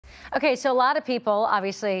Okay, so a lot of people,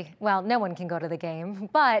 obviously, well, no one can go to the game,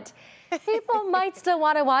 but people might still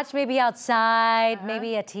want to watch maybe outside,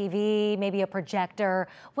 maybe a TV, maybe a projector.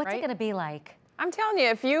 What's it going to be like? I'm telling you,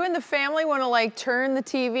 if you and the family want to like turn the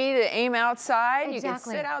TV to aim outside, you can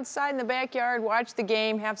Exactly. sit outside in the backyard, watch the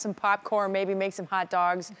game, have some popcorn, maybe make some hot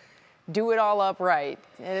dogs. Do it all up right.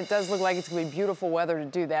 And it does look like it's going to be beautiful weather to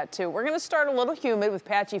do that, too. We're going to start a little humid with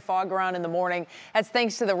patchy fog around in the morning. That's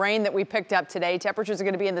thanks to the rain that we picked up today. Temperatures are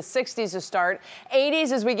going to be in the 60s to start.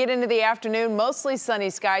 80s as we get into the afternoon. Mostly sunny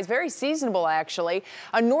skies. Very seasonable, actually.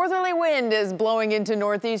 A northerly wind is blowing into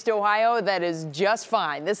northeast Ohio. That is just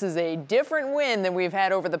fine. This is a different wind than we've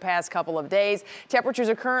had over the past couple of days. Temperatures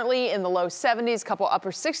are currently in the low 70s. Couple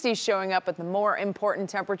upper 60s showing up, but the more important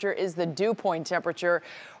temperature is the dew point temperature.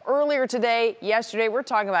 Earlier today, yesterday, we're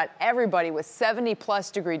talking about everybody with 70-plus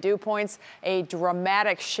degree dew points, a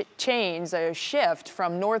dramatic change, a shift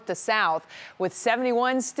from north to south, with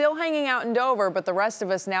 71 still hanging out in Dover, but the rest of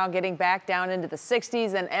us now getting back down into the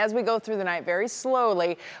 60s. And as we go through the night, very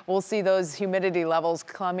slowly, we'll see those humidity levels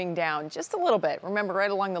coming down just a little bit. Remember, right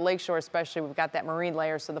along the lakeshore especially, we've got that marine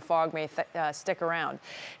layer, so the fog may stick around.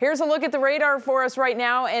 Here's a look at the radar for us right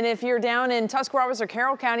now, and if you're down in Tuscarawas or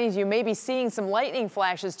Carroll counties, you may be seeing some lightning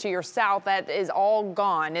flashes to your south. That is all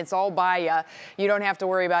gone. It's all by you. You don't have to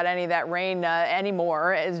worry about any of that rain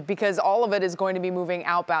anymore, because all of it is going to be moving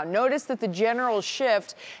outbound. Notice that the general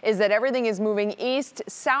shift is that everything is moving east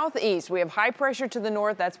southeast. We have high pressure to the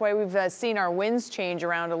north. That's why we've seen our winds change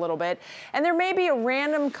around a little bit. And there may be a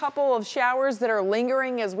random couple of showers that are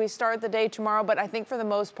lingering as we start the day tomorrow, but I think for the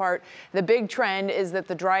most part, the big trend is that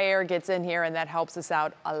the dry air gets in here, and that helps us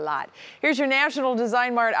out a lot. Here's your National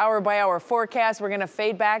Design Mart hour-by-hour forecast. We're going to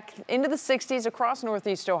fade back into the 60s across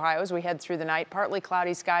northeast Ohio as we head through the night. Partly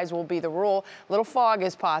cloudy skies will be the rule. Little fog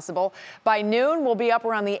is possible. By noon, we'll be up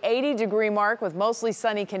around the 80-degree mark with mostly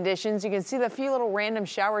sunny conditions. You can see the few little random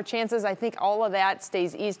shower chances. I think all of that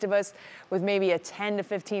stays east of us with maybe a 10 to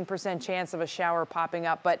 15% chance of a shower popping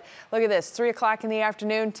up. But look at this, 3 o'clock in the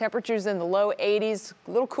afternoon, temperatures in the low 80s,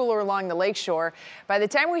 a little cooler along the lakeshore. By the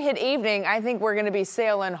time we hit evening, I think we're going to be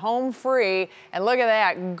sailing home free. And look at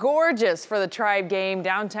that, gorgeous for the Tribe game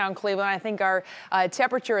downtown Cleveland. I think our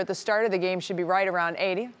temperature at the start of the game should be right around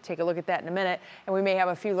 80. Take a look at that in a minute. And we may have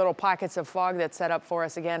a few little pockets of fog that's set up for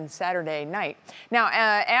us again Saturday night. Now,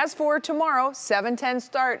 as for tomorrow, 7:10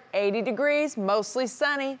 start, 80 degrees, mostly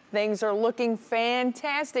sunny. Things are looking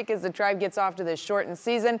fantastic as the Tribe gets off to this shortened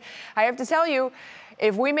season. I have to tell you,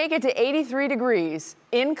 if we make it to 83 degrees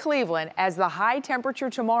in Cleveland as the high temperature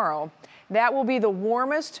tomorrow, that will be the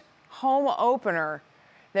warmest home opener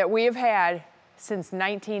that we have had since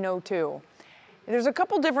 1902. There's a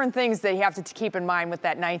couple different things that you have to keep in mind with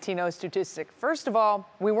that 1902 statistic. First of all,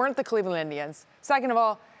 we weren't the Cleveland Indians. Second of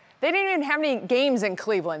all, they didn't even have any games in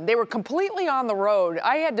Cleveland. They were completely on the road.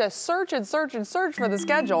 I had to search and search and search for the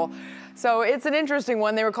schedule. So it's an interesting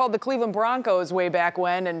one. They were called the Cleveland Broncos way back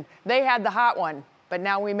when, and they had the hot one. But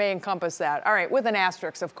now we may encompass that. All right, with an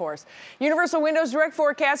asterisk, of course. Universal Windows Direct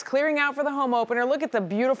forecast clearing out for the home opener. Look at the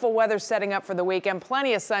beautiful weather setting up for the weekend.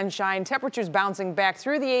 Plenty of sunshine. Temperatures bouncing back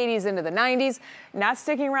through the 80s into the 90s. Not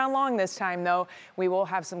sticking around long this time, though. We will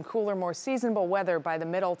have some cooler, more seasonable weather by the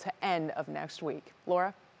middle to end of next week.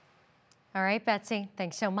 Laura? All right, Betsy,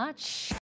 thanks so much.